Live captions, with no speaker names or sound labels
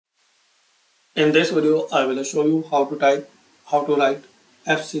In this video, I will show you how to write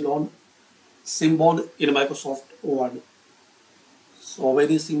Epsilon symbol in Microsoft Word. So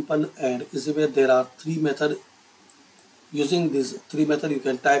very simple and easy way. There are three methods. Using these three methods, you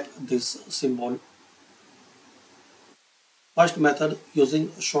can type this symbol. First method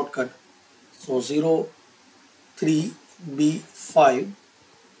using shortcut. So 03B5.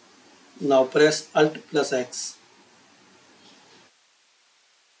 Now press Alt plus X.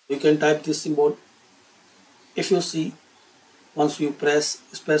 You can type this symbol. If you see, once you press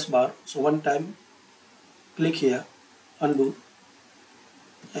spacebar, so one time click here, undo,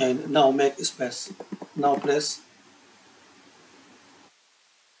 and now make space. Now press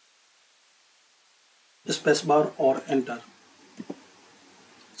spacebar or enter.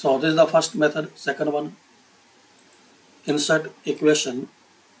 So this is the first method. Second one, insert equation,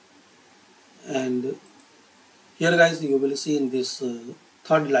 and here guys you will see in this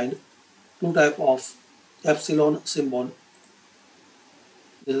third line two type of epsilon symbol.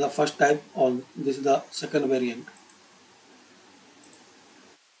 This is the first type, or this is the second variant.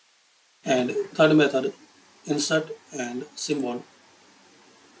 And third method, insert and symbol,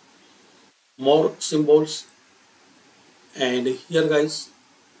 more symbols, and here guys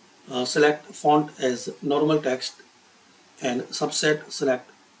select font as normal text and subset select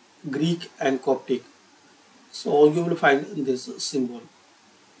Greek and Coptic. So you will find this symbol,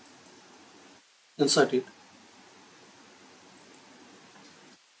 insert it.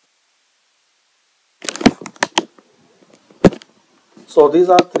 So these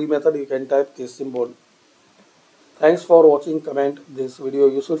are three methods you can type this symbol. Thanks for watching. Comment this video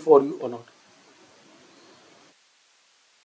useful for you or not.